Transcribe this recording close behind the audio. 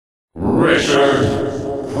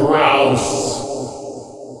Crouse.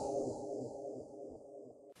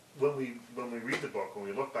 When we read the book, when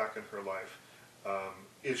we look back in her life,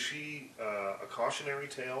 is she a cautionary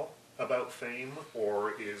tale about fame,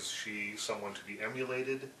 or is she someone to be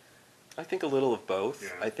emulated? I think a little of both.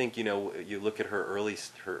 Yeah. I think, you look at her early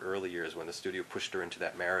years when the studio pushed her into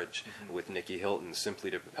that marriage with Nicky Hilton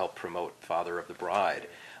simply to help promote Father of the Bride,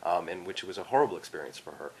 and which was a horrible experience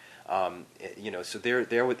for her. So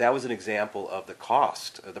that was an example of the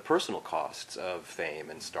cost, the personal costs of fame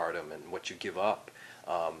and stardom and what you give up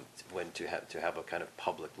when to have a kind of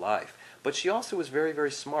public life. But she also was very,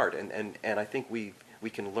 very smart, and I think we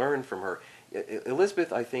can learn from her.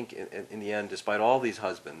 Elizabeth, I think, in the end, despite all these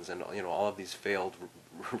husbands and all of these failed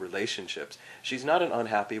relationships, she's not an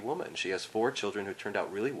unhappy woman. She has 4 children who turned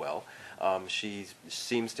out really well. She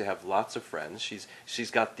seems to have lots of friends.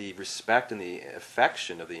 She's got the respect and the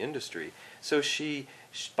affection of the industry. So she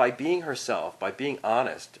by being herself, by being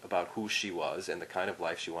honest about who she was and the kind of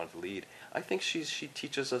life she wanted to lead, I think she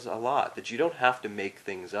teaches us a lot. That you don't have to make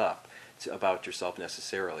things up about yourself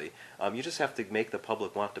necessarily. You just have to make the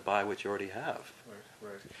public want to buy what you already have.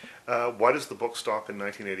 Right. Why does the book stop in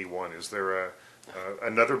 1981? Is there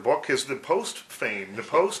another book? Is the post-fame, the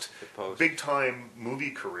post big-time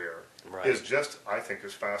movie career is just, I think,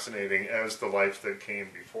 as fascinating as the life that came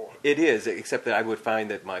before. It is, except that I would find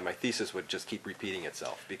that my thesis would just keep repeating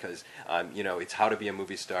itself because, it's how to be a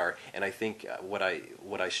movie star. And I think what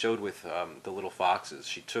I showed with The Little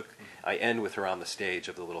Foxes, I end with her on the stage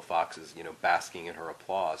of The Little Foxes, basking in her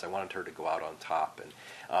applause. I wanted her to go out on top.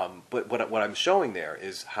 But what I'm showing there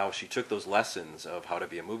is how she took those lessons of how to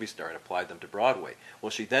be a movie star and applied them to Broadway. Well,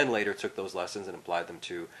 she then later took those lessons and applied them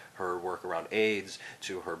to her work around AIDS,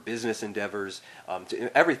 to her business endeavors,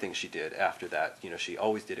 to everything she did after that. She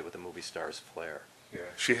always did it with a movie star's flair. Yeah,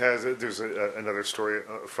 she has. There's another story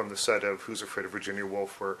from the set of Who's Afraid of Virginia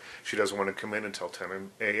Woolf, where she doesn't want to come in until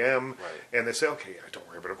 10 a.m. And they say, "Okay, don't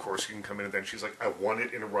worry, but of course you can come in." And then she's like, "I want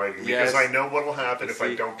it in writing because I know what will happen if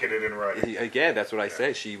I don't get it in writing." Again, that's what I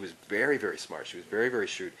say. She was very, very smart. She was very, very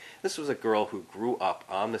shrewd. This was a girl who grew up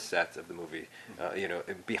on the set of the movie,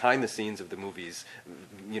 behind the scenes of the movie's,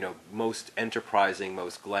 most enterprising,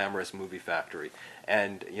 most glamorous movie factory.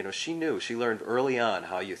 And, she learned early on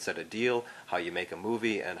how you set a deal, how you make a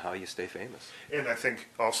movie, and how you stay famous. And I think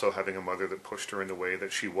also having a mother that pushed her in the way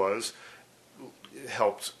that she was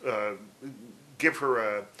helped give her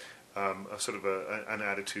a sort of an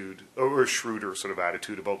attitude, or a shrewder sort of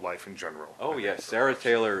attitude about life in general. Oh, yes. Sarah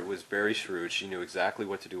Taylor was very shrewd. She knew exactly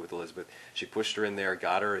what to do with Elizabeth. She pushed her in there,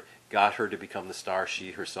 got her to become the star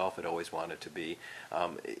she herself had always wanted to be.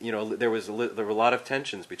 There were a lot of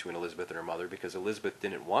tensions between Elizabeth and her mother because Elizabeth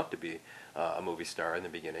didn't want to be a movie star in the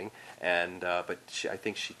beginning, but I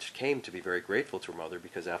think she came to be very grateful to her mother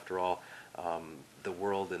because, after all, the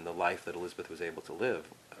world and the life that Elizabeth was able to live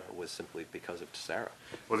was simply because of Sarah.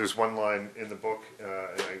 Well, there's one line in the book,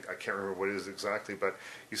 I can't remember what it is exactly, but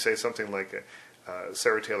you say something like,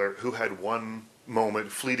 Sarah Taylor, who had one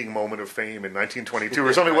fleeting moment of fame in 1922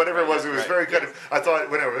 or something, whatever it was. It was very kind of. I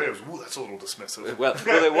thought whenever it was, ooh, that's a little dismissive. Well,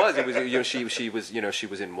 it was. It was. She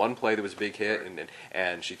was in one play that was a big hit,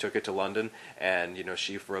 and she took it to London, and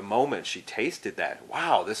she for a moment she tasted that.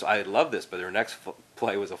 Wow, I love this, but her next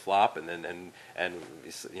play was a flop, and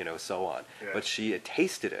so on. Yeah. But she had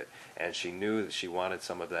tasted it, and she knew that she wanted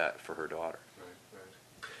some of that for her daughter.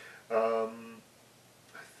 Right.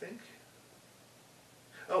 I think.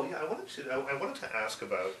 Oh yeah, I wanted to ask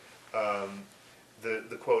about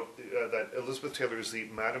the quote that Elizabeth Taylor is the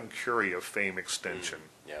Madame Curie of fame extension.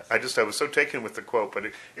 Yes. I was so taken with the quote, but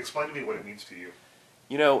explain to me what it means to you.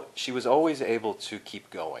 She was always able to keep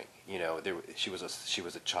going. She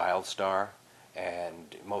was a child star,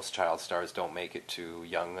 and most child stars don't make it to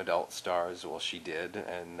young adult stars. Well, she did,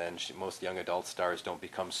 and then most young adult stars don't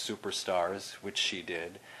become superstars, which she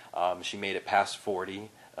did. She made it past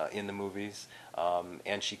 40 in the movies.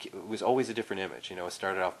 And it was always a different image. It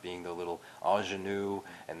started off being the little ingenue,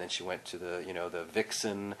 and then she went to the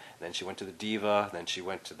vixen, and then she went to the diva, and then she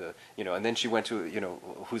went to and then she went to,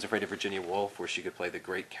 Who's Afraid of Virginia Woolf, where she could play the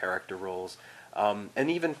great character roles. And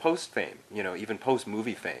even post-fame, even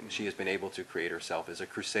post-movie fame, she has been able to create herself as a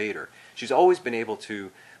crusader. She's always been able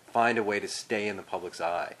to find a way to stay in the public's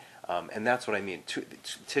eye. And that's what I mean.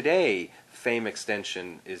 Today, fame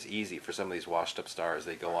extension is easy for some of these washed-up stars.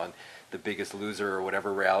 They go on The Biggest Loser or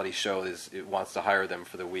whatever reality show it wants to hire them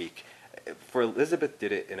for the week. For Elizabeth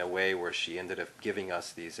did it in a way where she ended up giving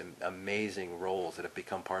us these amazing roles that have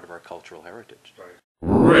become part of our cultural heritage. Right.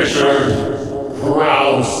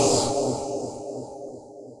 Crouse.